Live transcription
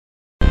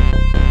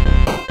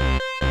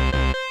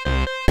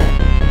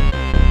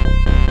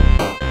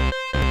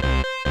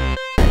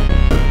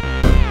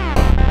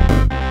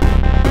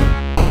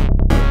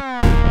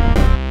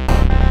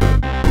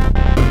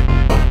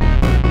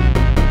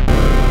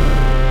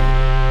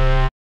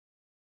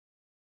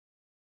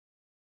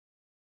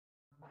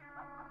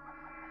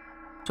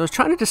So I was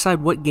trying to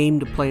decide what game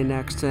to play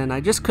next, and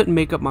I just couldn't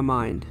make up my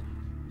mind.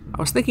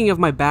 I was thinking of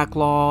my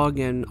backlog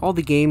and all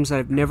the games that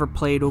I've never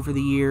played over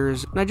the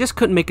years, and I just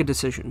couldn't make a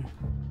decision.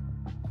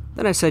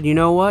 Then I said, you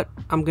know what?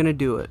 I'm gonna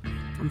do it.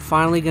 I'm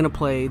finally gonna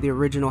play the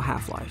original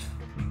Half-Life.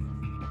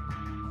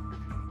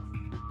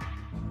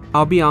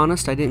 I'll be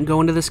honest, I didn't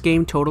go into this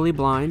game totally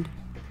blind.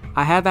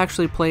 I have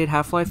actually played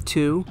Half-Life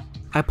 2.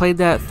 I played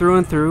that through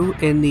and through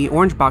in the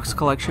Orange Box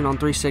collection on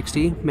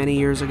 360 many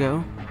years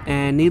ago.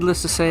 And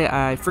needless to say,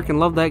 I freaking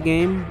love that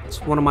game.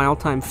 It's one of my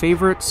all-time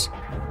favorites.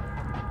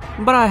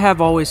 But I have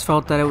always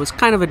felt that it was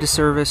kind of a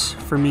disservice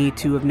for me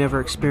to have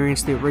never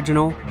experienced the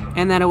original,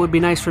 and that it would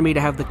be nice for me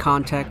to have the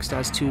context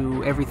as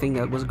to everything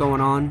that was going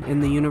on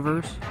in the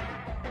universe.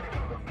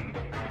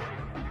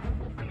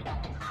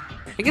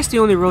 I guess the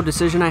only real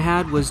decision I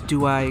had was,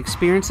 do I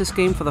experience this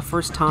game for the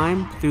first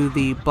time through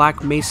the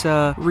Black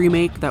Mesa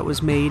remake that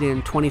was made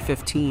in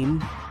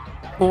 2015,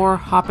 or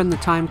hop in the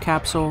time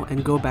capsule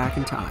and go back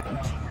in time?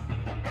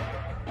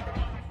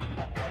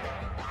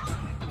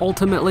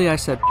 Ultimately, I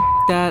said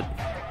F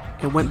that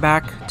and went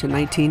back to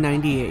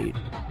 1998.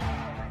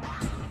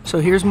 So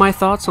here's my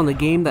thoughts on the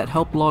game that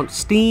helped launch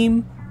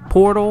Steam,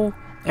 Portal,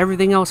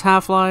 everything else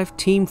Half-Life,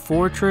 Team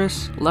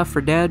Fortress, Left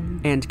 4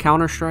 Dead, and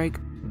Counter-Strike.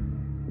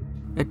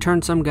 It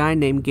turned some guy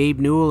named Gabe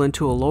Newell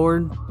into a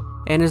lord,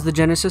 and is the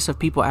genesis of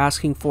people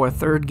asking for a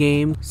third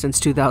game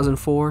since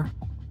 2004.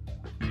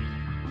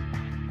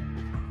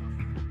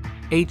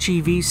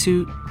 HEV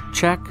suit,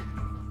 check.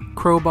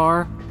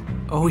 Crowbar,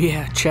 oh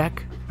yeah,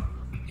 check.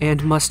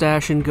 And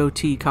mustache and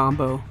goatee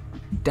combo,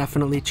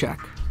 definitely check.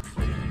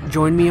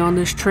 Join me on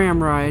this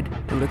tram ride,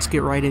 and let's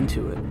get right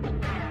into it.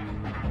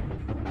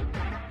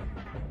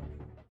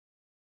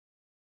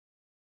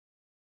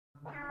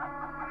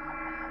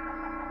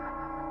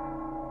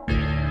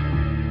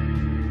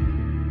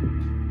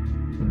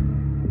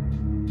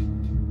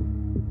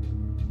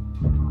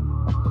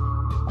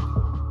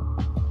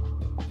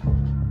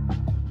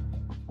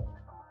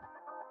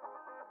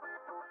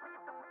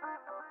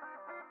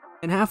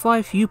 In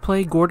Half-Life, you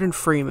play Gordon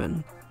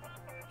Freeman,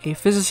 a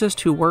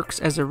physicist who works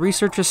as a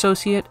research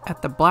associate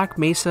at the Black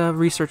Mesa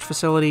Research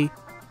Facility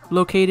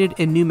located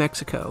in New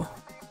Mexico.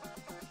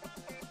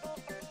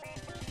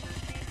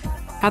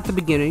 At the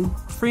beginning,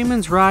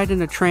 Freeman's ride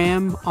in a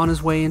tram on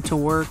his way into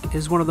work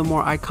is one of the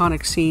more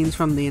iconic scenes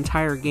from the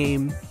entire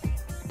game.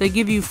 They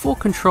give you full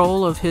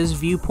control of his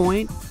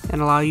viewpoint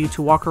and allow you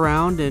to walk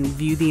around and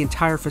view the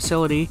entire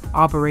facility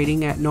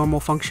operating at normal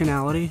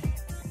functionality.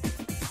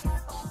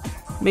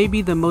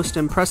 Maybe the most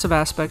impressive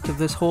aspect of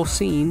this whole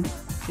scene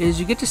is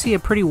you get to see a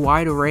pretty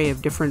wide array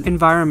of different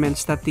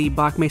environments that the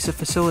Black Mesa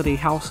facility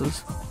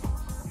houses.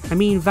 I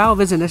mean, Valve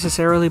isn't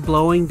necessarily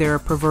blowing their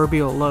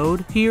proverbial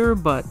load here,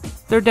 but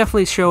they're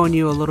definitely showing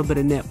you a little bit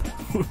of nip.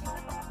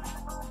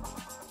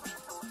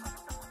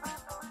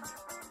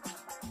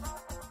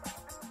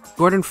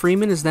 Gordon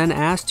Freeman is then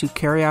asked to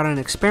carry out an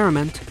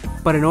experiment,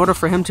 but in order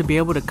for him to be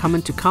able to come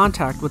into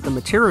contact with the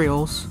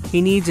materials,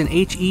 he needs an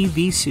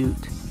HEV suit.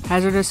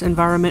 Hazardous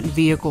Environment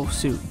Vehicle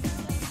suit.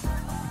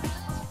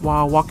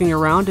 While walking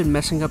around and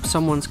messing up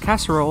someone's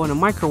casserole in a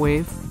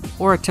microwave,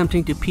 or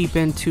attempting to peep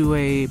into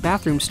a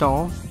bathroom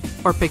stall,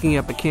 or picking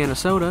up a can of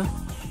soda,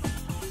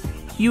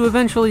 you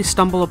eventually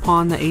stumble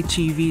upon the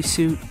HEV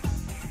suit,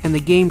 and the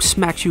game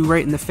smacks you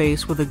right in the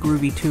face with a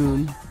groovy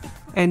tune.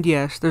 And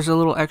yes, there's a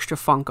little extra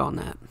funk on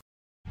that.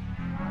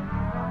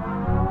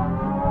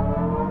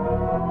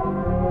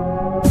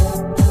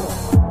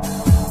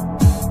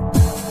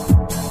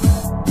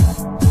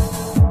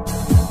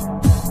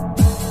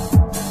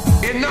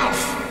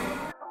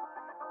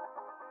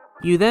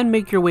 You then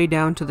make your way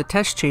down to the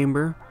test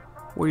chamber,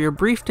 where you're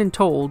briefed and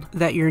told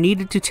that you're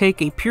needed to take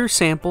a pure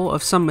sample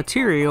of some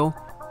material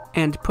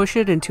and push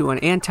it into an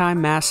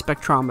anti-mass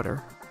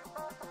spectrometer.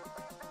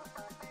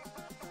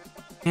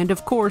 And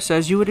of course,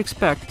 as you would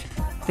expect,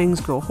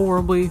 things go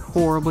horribly,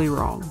 horribly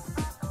wrong.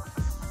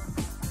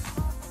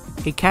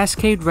 A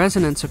cascade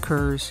resonance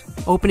occurs,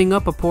 opening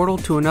up a portal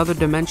to another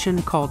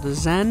dimension called the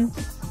Zen,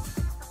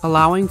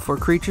 allowing for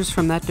creatures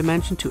from that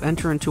dimension to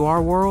enter into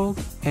our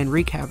world and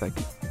wreak havoc.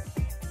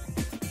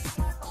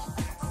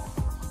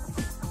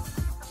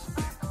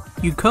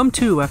 You come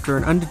to after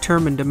an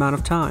undetermined amount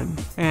of time,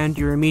 and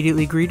you're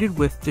immediately greeted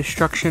with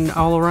destruction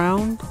all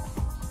around,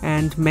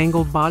 and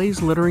mangled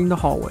bodies littering the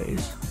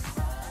hallways.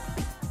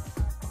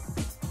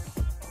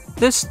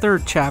 This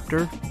third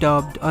chapter,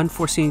 dubbed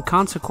Unforeseen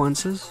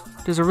Consequences,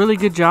 does a really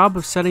good job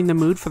of setting the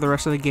mood for the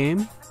rest of the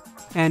game,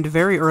 and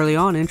very early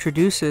on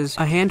introduces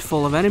a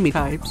handful of enemy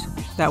types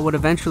that would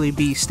eventually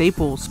be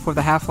staples for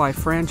the Half-Life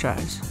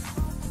franchise.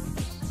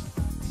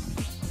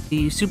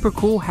 The super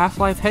cool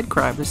Half-Life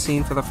headcrab is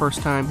seen for the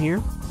first time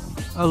here,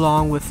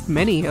 along with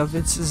many of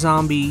its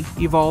zombie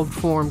evolved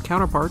form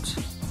counterparts.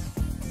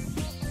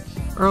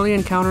 Early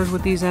encounters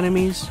with these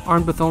enemies,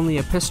 armed with only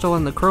a pistol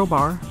and the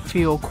crowbar,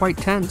 feel quite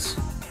tense,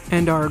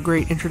 and are a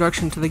great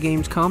introduction to the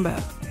game's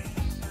combat.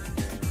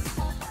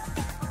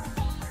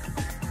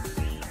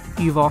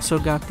 You've also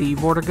got the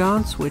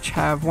Vortigaunts, which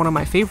have one of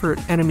my favorite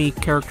enemy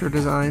character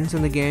designs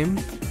in the game.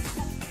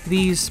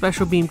 These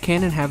special beam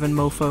cannon having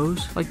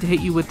mofos like to hit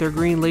you with their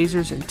green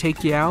lasers and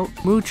take you out.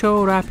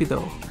 Mucho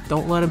rapido.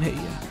 Don't let them hit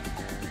you.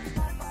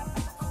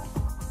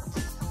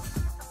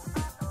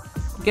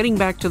 Getting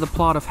back to the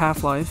plot of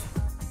Half-Life,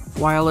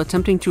 while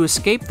attempting to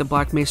escape the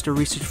Black Mesa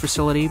research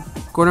facility,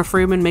 Gordon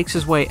Freeman makes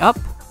his way up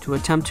to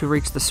attempt to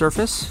reach the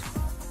surface,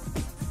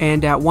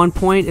 and at one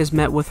point is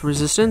met with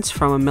resistance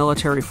from a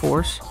military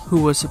force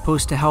who was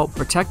supposed to help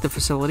protect the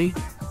facility,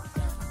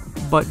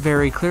 but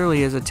very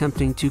clearly is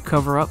attempting to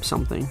cover up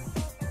something.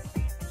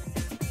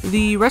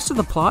 The rest of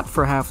the plot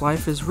for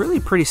Half-Life is really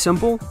pretty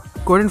simple.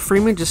 Gordon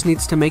Freeman just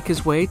needs to make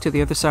his way to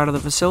the other side of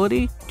the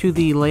facility, to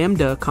the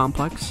Lambda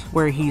complex,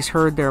 where he's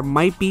heard there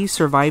might be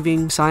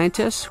surviving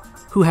scientists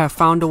who have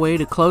found a way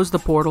to close the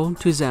portal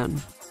to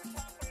Zen.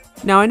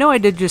 Now I know I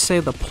did just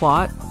say the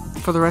plot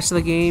for the rest of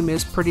the game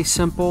is pretty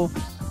simple,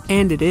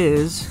 and it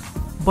is,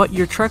 but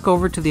your trek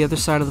over to the other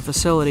side of the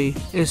facility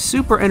is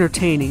super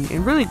entertaining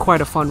and really quite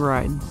a fun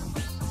ride.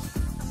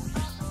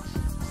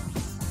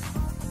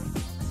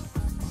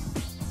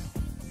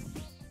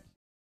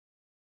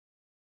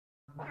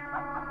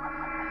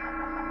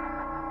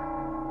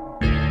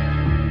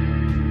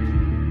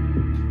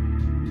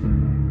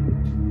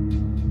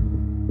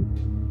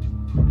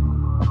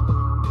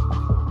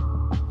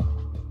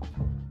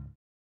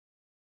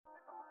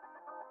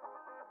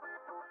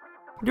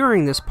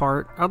 During this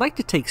part, I'd like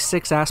to take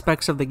 6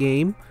 aspects of the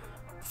game,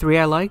 3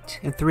 I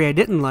liked and 3 I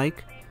didn't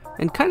like,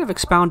 and kind of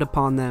expound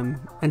upon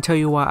them and tell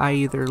you why I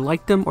either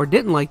liked them or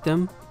didn't like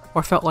them,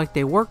 or felt like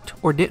they worked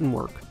or didn't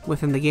work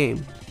within the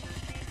game.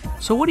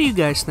 So what do you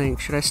guys think?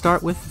 Should I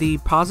start with the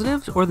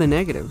positives or the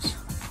negatives?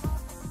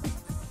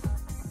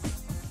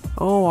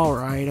 Oh,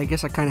 alright, I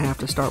guess I kind of have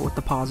to start with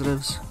the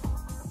positives.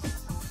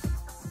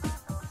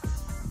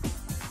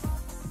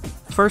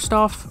 First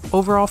off,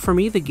 overall for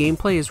me the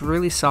gameplay is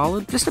really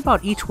solid. Just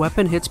about each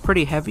weapon hits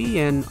pretty heavy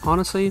and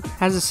honestly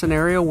has a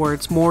scenario where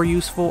it's more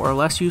useful or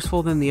less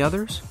useful than the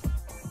others.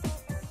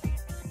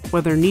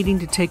 Whether needing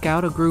to take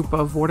out a group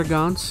of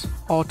Vortigaunts,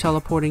 all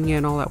teleporting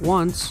in all at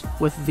once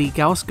with the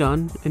Gauss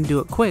gun and do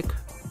it quick,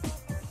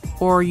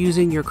 or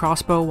using your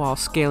crossbow while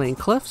scaling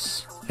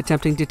cliffs,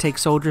 attempting to take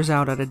soldiers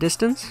out at a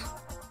distance,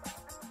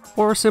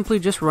 or simply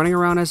just running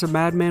around as a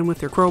madman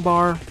with your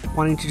crowbar,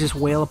 wanting to just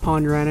wail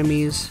upon your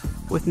enemies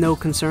with no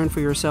concern for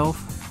yourself.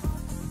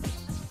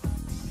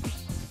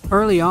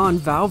 Early on,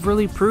 Valve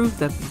really proved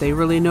that they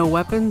really know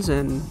weapons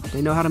and they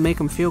know how to make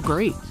them feel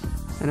great.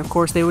 And of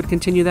course they would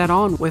continue that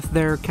on with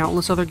their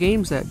countless other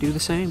games that do the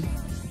same.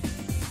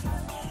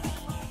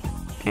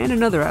 And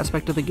another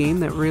aspect of the game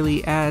that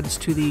really adds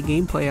to the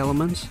gameplay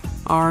elements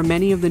are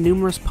many of the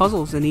numerous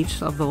puzzles in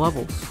each of the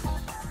levels.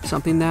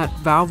 Something that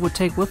Valve would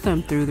take with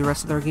them through the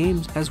rest of their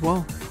games as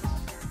well.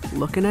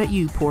 Looking at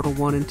you, Portal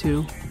 1 and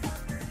 2.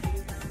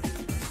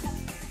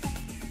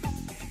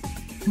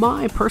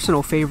 My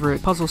personal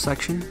favorite puzzle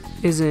section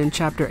is in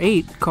Chapter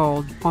 8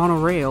 called On a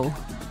Rail.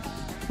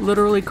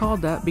 Literally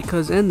called that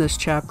because in this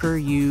chapter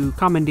you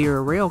commandeer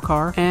a rail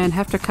car and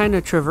have to kind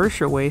of traverse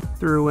your way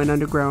through an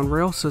underground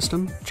rail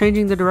system,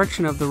 changing the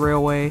direction of the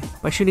railway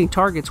by shooting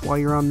targets while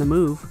you're on the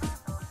move.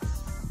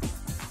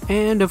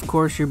 And of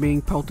course you're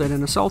being pelted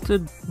and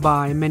assaulted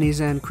by many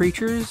Zen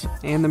creatures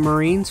and the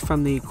Marines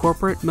from the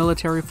corporate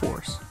military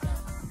force.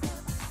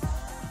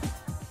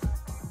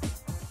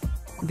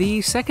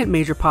 The second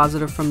major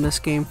positive from this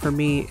game for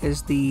me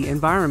is the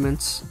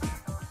environments.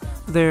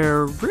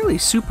 They're really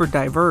super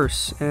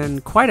diverse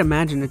and quite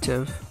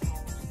imaginative.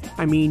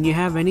 I mean, you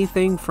have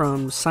anything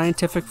from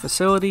scientific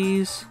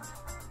facilities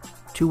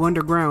to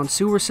underground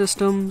sewer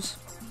systems.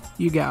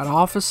 You got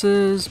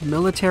offices,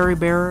 military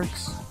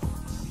barracks.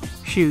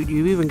 Shoot,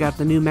 you've even got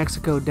the New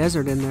Mexico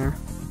desert in there.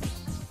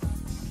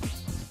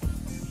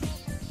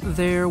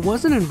 There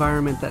was an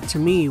environment that to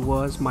me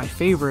was my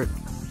favorite,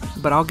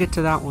 but I'll get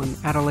to that one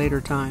at a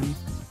later time.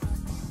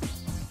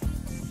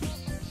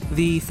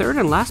 The third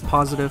and last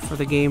positive for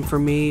the game for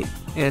me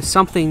is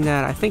something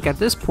that I think at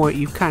this point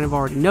you've kind of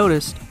already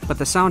noticed, but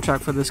the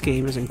soundtrack for this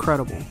game is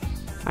incredible.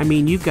 I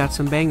mean, you've got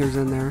some bangers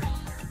in there.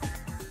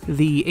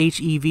 The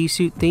HEV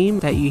suit theme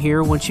that you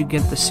hear once you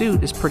get the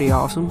suit is pretty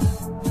awesome.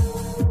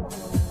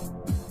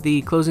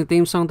 The closing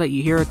theme song that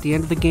you hear at the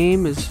end of the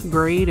game is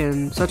great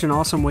and such an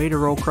awesome way to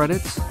roll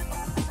credits.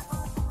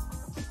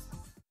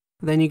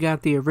 Then you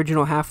got the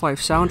original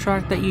Half-Life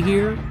soundtrack that you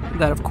hear,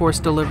 that of course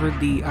delivered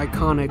the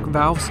iconic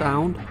Valve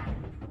sound.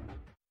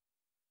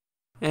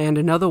 And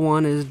another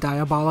one is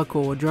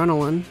Diabolical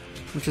Adrenaline,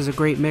 which is a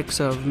great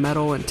mix of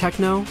metal and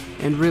techno,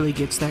 and really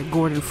gets that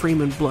Gordon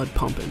Freeman blood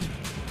pumping.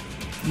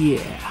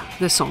 Yeah,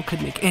 this song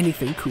could make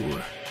anything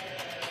cooler.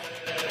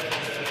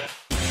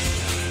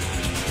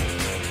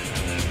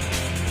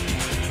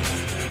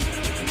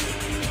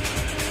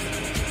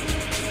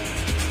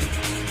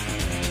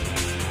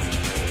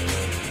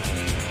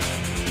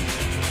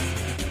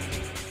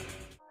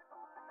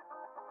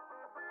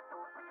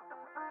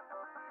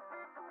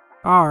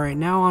 Alright,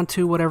 now on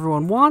to what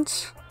everyone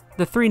wants,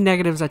 the 3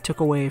 negatives I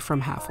took away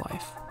from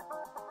Half-Life.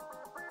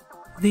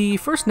 The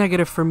first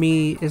negative for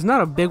me is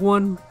not a big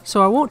one,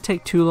 so I won't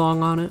take too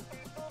long on it.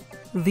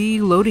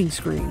 the loading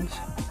screens.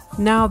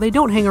 Now, they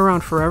don't hang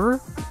around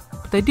forever,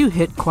 but they do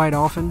hit quite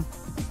often.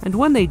 And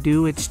when they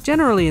do, it's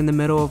generally in the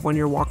middle of when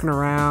you're walking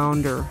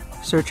around or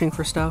searching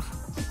for stuff.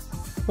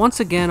 Once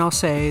again, I'll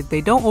say,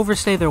 they don't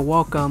overstay their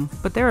welcome,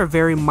 but they're a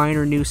very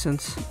minor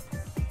nuisance.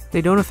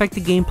 They don't affect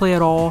the gameplay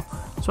at all,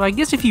 so I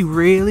guess if you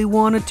really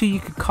wanted to, you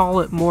could call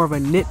it more of a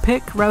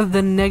nitpick rather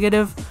than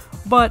negative,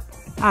 but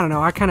I don't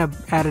know, I kind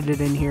of added it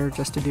in here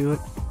just to do it.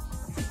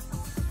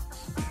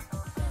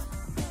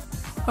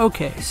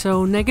 Okay,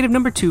 so negative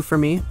number 2 for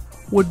me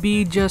would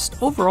be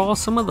just overall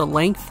some of the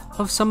length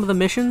of some of the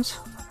missions.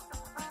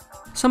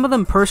 Some of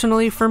them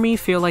personally for me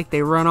feel like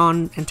they run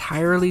on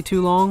entirely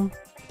too long.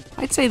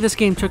 I'd say this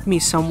game took me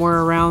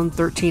somewhere around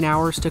 13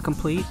 hours to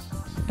complete.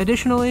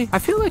 Additionally, I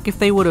feel like if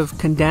they would have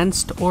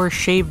condensed or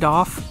shaved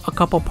off a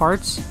couple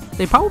parts,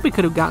 they probably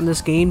could have gotten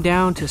this game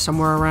down to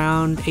somewhere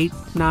around 8,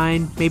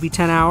 9, maybe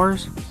 10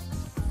 hours.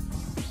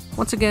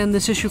 Once again,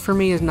 this issue for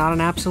me is not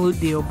an absolute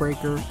deal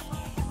breaker.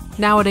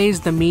 Nowadays,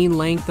 the mean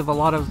length of a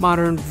lot of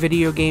modern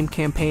video game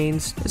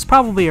campaigns is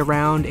probably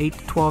around 8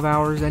 to 12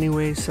 hours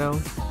anyway, so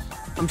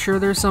I'm sure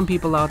there's some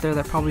people out there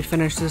that probably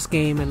finished this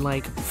game in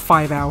like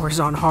 5 hours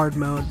on hard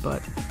mode,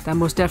 but that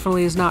most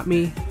definitely is not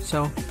me,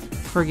 so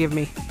forgive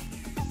me.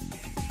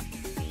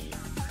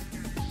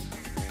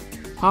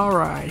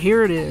 Alright,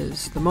 here it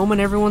is, the moment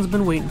everyone's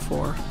been waiting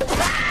for.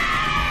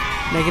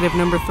 Negative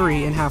number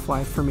 3 in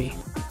Half-Life for me.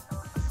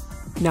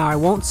 Now, I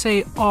won't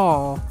say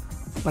all,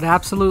 but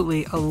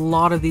absolutely a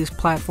lot of these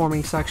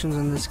platforming sections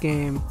in this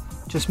game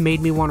just made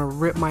me want to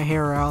rip my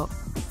hair out.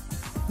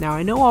 Now,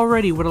 I know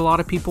already what a lot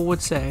of people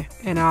would say,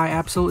 and I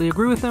absolutely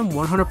agree with them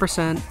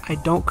 100%. I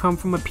don't come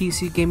from a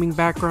PC gaming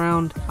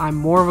background. I'm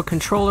more of a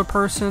controller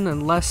person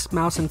and less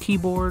mouse and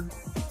keyboard.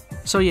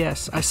 So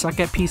yes, I suck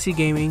at PC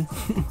gaming.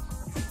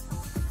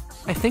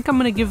 I think I'm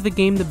going to give the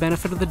game the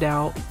benefit of the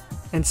doubt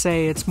and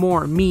say it's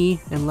more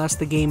me and less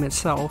the game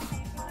itself.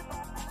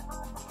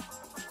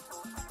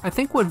 I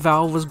think what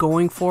Valve was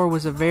going for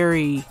was a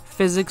very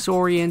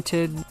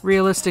physics-oriented,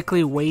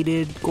 realistically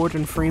weighted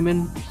Gordon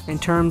Freeman in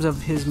terms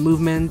of his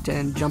movement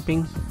and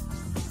jumping.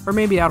 Or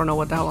maybe I don't know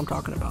what the hell I'm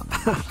talking about.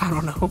 I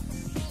don't know.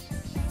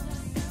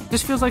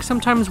 This feels like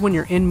sometimes when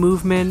you're in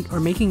movement or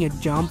making a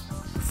jump,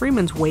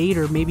 Freeman's weight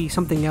or maybe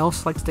something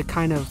else likes to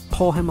kind of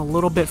pull him a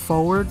little bit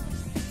forward.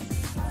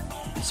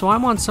 So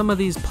I'm on some of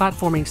these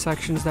platforming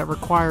sections that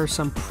require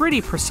some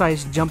pretty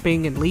precise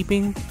jumping and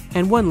leaping,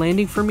 and when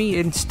landing for me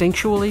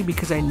instinctually,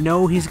 because I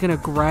know he's going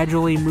to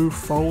gradually move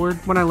forward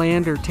when I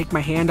land or take my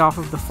hand off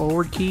of the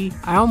forward key,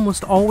 I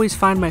almost always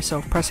find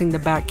myself pressing the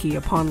back key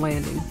upon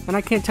landing. And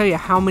I can't tell you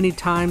how many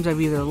times I've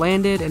either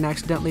landed and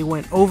accidentally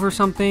went over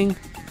something,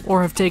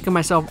 or have taken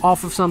myself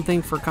off of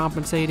something for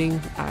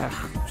compensating.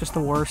 Just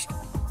the worst.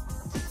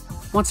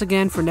 Once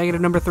again, for negative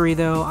number 3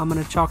 though, I'm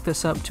going to chalk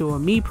this up to a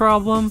me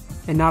problem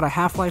and not a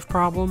Half-Life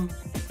problem.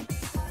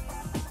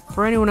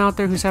 For anyone out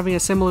there who's having a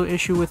similar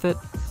issue with it,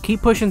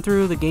 keep pushing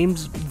through, the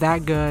game's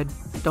that good.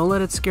 Don't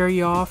let it scare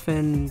you off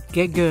and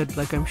get good,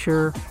 like I'm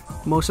sure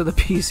most of the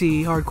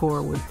PC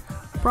hardcore would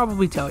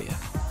probably tell you.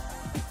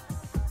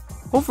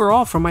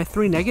 Overall, for my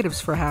 3 negatives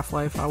for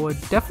Half-Life, I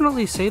would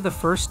definitely say the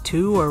first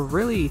 2 are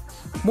really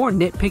more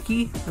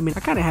nitpicky. I mean, I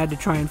kind of had to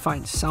try and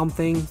find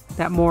something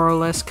that more or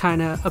less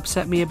kind of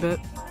upset me a bit.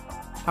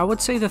 I would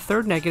say the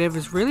 3rd negative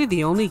is really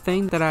the only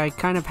thing that I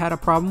kind of had a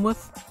problem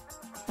with.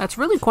 That's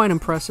really quite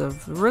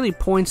impressive. It really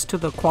points to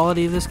the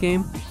quality of this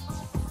game,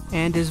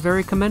 and is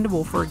very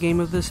commendable for a game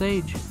of this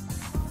age.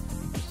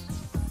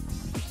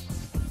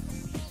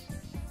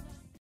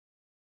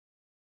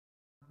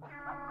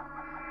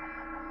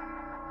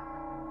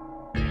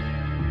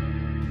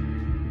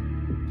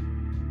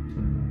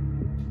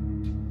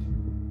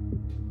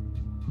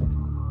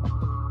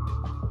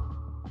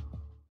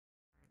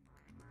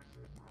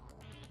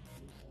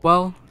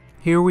 Well,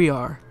 here we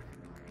are,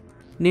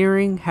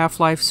 nearing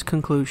Half-Life's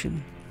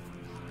conclusion.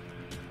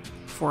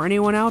 For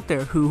anyone out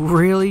there who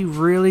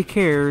really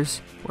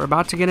cares, we're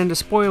about to get into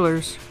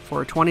spoilers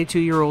for a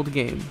 22-year-old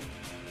game.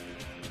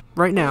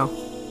 Right now,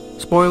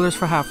 spoilers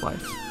for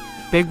Half-Life.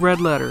 Big red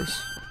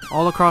letters,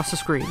 all across the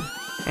screen.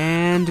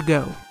 And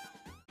go.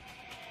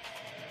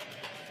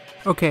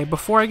 Okay,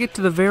 before I get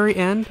to the very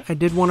end, I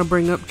did want to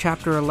bring up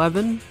Chapter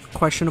 11,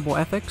 Questionable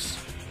Ethics.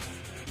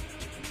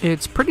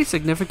 It's pretty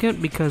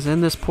significant because in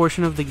this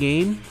portion of the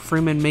game,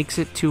 Freeman makes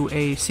it to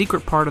a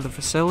secret part of the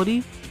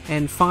facility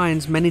and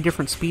finds many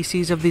different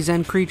species of these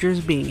end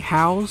creatures being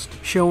housed,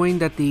 showing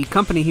that the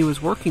company he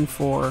was working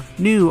for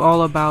knew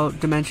all about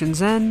Dimension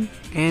Zen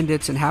and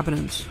its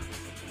inhabitants.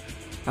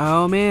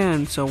 Oh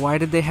man, so why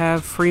did they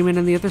have Freeman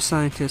and the other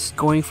scientists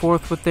going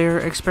forth with their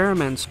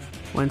experiments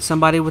when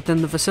somebody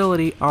within the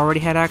facility already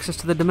had access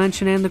to the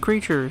dimension and the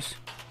creatures?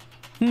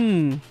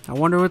 I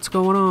wonder what's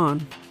going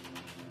on.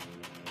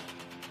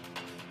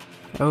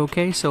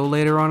 Okay, so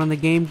later on in the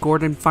game,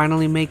 Gordon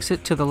finally makes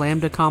it to the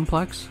Lambda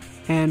complex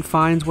and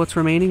finds what's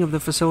remaining of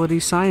the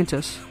facility's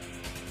scientists.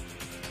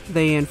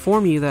 They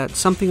inform you that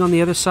something on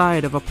the other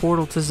side of a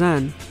portal to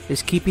Zen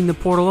is keeping the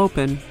portal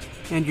open,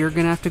 and you're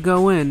gonna have to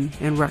go in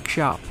and wreck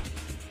shop.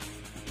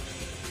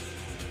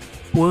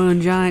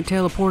 One giant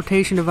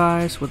teleportation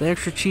device with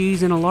extra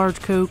cheese and a large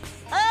Coke.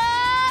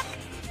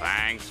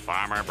 Thanks,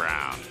 Farmer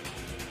Brown.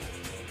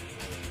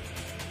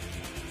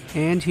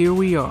 And here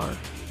we are,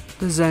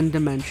 the Zen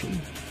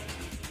Dimension.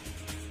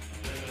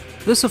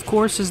 This, of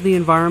course, is the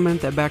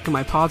environment that back in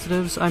my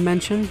positives I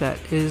mentioned that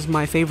is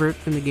my favorite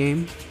in the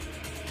game.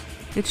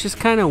 It's just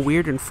kind of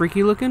weird and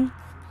freaky looking.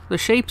 The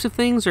shapes of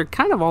things are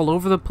kind of all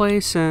over the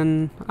place,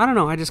 and I don't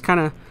know, I just kind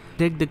of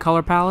dig the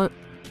color palette.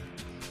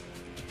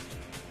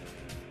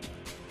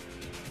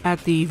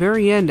 At the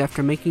very end,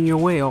 after making your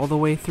way all the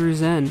way through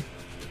Zen,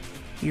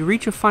 you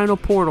reach a final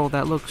portal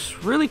that looks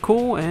really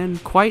cool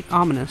and quite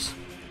ominous.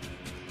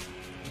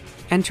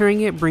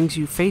 Entering it brings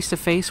you face to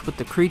face with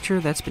the creature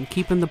that's been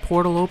keeping the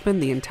portal open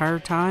the entire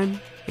time,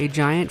 a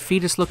giant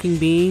fetus-looking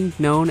being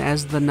known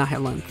as the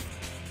Nihilanth.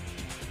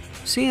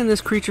 Seeing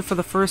this creature for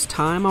the first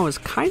time, I was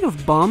kind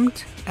of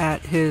bummed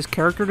at his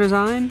character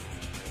design,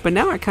 but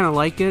now I kind of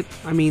like it.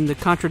 I mean, the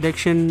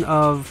contradiction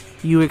of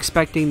you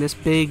expecting this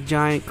big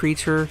giant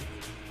creature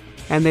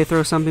and they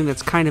throw something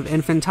that's kind of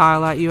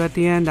infantile at you at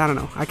the end, I don't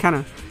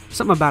know,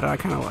 something about it I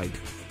kind of liked.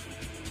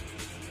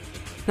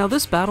 Now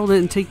this battle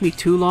didn't take me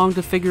too long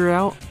to figure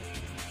out.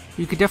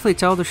 You could definitely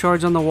tell the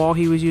shards on the wall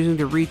he was using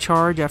to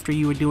recharge after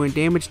you were doing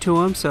damage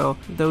to him, so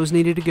those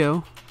needed to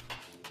go.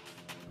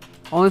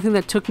 Only thing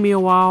that took me a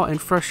while and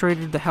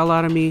frustrated the hell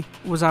out of me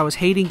was I was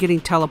hating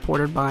getting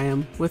teleported by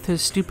him with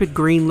his stupid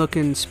green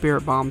looking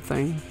spirit bomb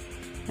thing.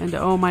 And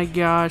oh my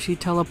gosh, he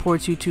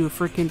teleports you to a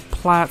freaking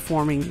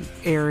platforming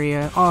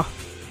area. Oh,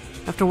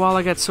 after a while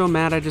I got so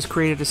mad I just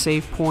created a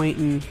save point,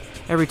 and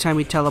every time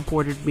he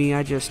teleported me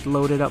I just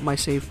loaded up my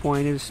save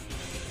point.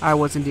 I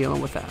wasn't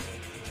dealing with that.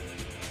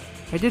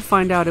 I did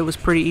find out it was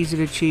pretty easy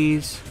to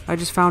cheese. I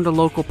just found a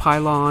local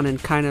pylon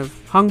and kind of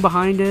hung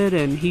behind it,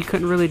 and he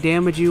couldn't really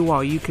damage you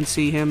while you can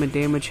see him and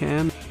damage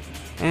him.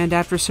 And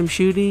after some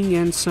shooting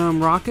and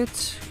some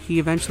rockets, he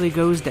eventually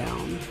goes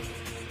down.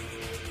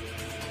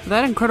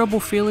 That incredible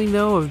feeling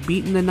though of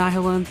beating the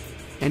Nihilanth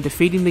and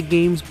defeating the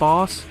game's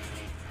boss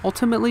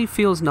ultimately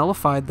feels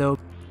nullified though,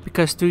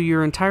 because through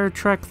your entire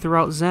trek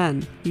throughout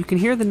Zen, you can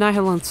hear the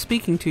Nihilanth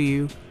speaking to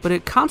you, but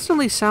it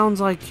constantly sounds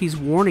like he's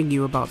warning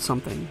you about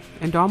something,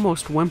 and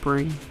almost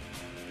whimpering.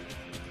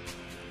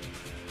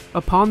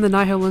 Upon the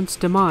Nihilanth's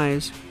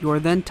demise, you are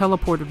then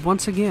teleported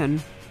once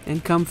again,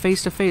 and come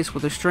face to face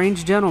with a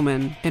strange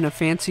gentleman in a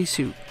fancy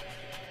suit.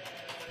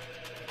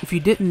 If you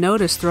didn't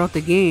notice throughout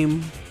the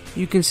game,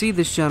 you can see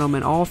this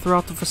gentleman all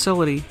throughout the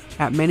facility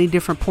at many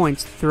different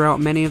points throughout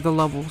many of the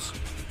levels.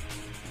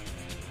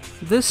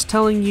 This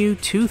telling you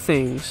two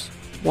things.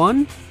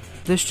 One,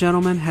 this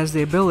gentleman has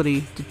the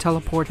ability to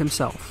teleport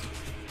himself.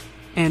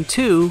 And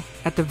two,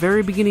 at the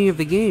very beginning of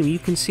the game you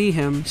can see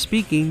him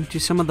speaking to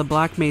some of the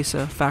Black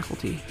Mesa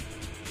faculty.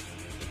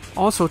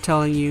 Also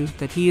telling you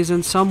that he is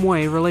in some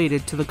way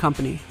related to the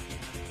company.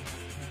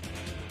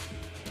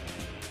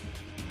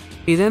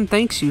 He then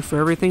thanks you for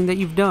everything that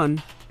you've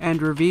done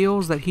and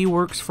reveals that he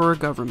works for a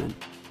government.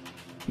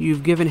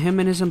 You've given him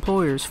and his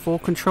employers full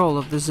control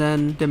of the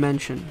Zen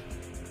Dimension.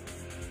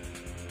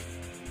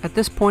 At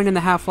this point in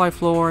the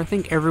Half-Life lore, I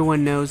think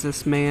everyone knows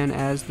this man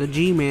as the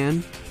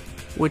G-Man,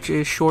 which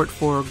is short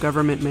for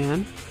Government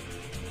Man,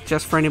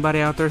 just for anybody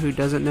out there who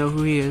doesn't know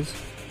who he is.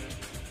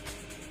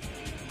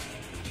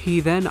 He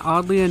then,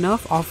 oddly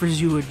enough, offers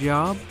you a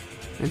job,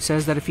 and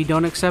says that if you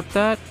don't accept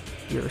that,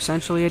 you're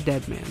essentially a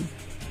dead man.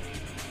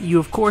 You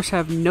of course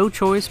have no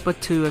choice but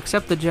to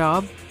accept the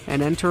job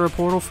and enter a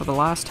portal for the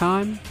last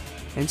time,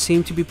 and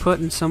seem to be put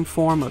in some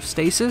form of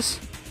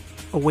stasis,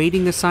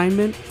 awaiting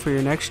assignment for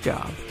your next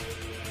job,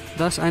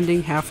 thus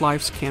ending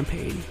Half-Life's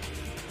campaign.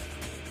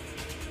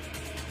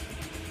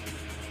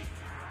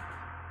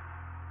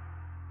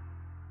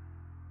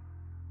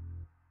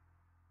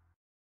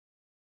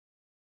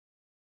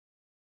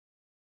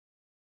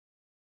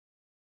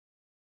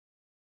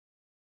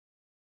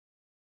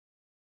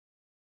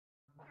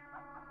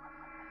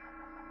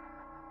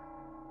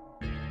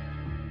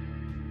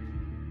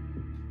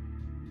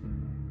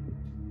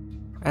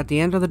 At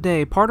the end of the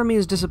day, part of me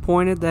is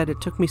disappointed that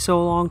it took me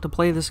so long to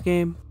play this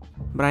game,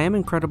 but I am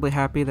incredibly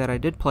happy that I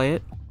did play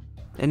it,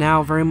 and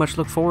now very much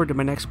look forward to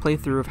my next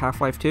playthrough of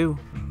Half-Life 2.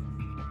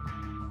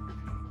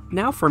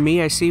 Now for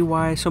me, I see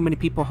why so many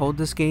people hold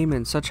this game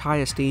in such high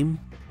esteem.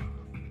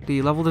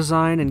 The level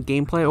design and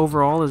gameplay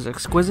overall is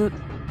exquisite,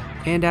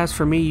 and as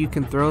for me, you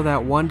can throw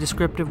that one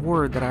descriptive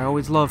word that I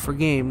always love for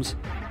games: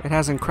 it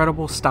has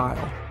incredible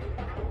style.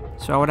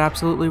 So I would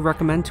absolutely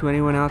recommend to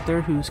anyone out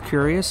there who's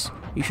curious,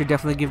 you should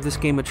definitely give this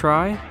game a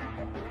try.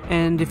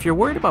 And if you're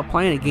worried about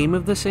playing a game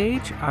of this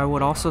age, I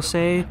would also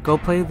say go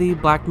play the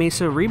Black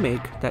Mesa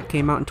remake that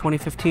came out in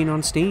 2015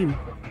 on Steam.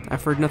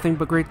 I've heard nothing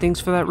but great things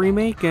for that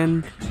remake,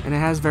 and it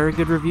has very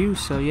good reviews,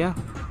 so yeah,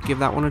 give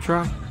that one a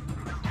try.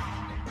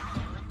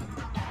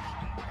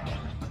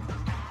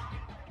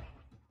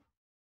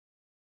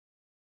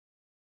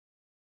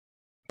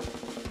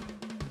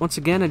 Once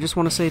again, I just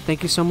want to say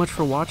thank you so much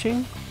for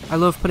watching. I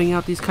love putting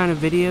out these kind of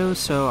videos,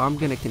 so I'm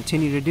going to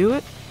continue to do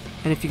it.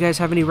 And if you guys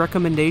have any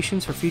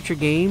recommendations for future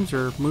games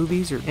or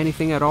movies or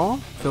anything at all,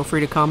 feel free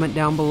to comment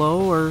down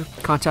below or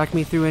contact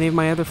me through any of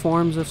my other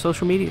forms of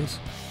social medias.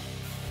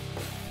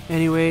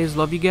 Anyways,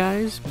 love you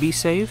guys, be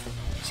safe,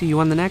 see you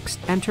on the next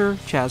Enter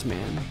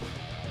ChazmaN.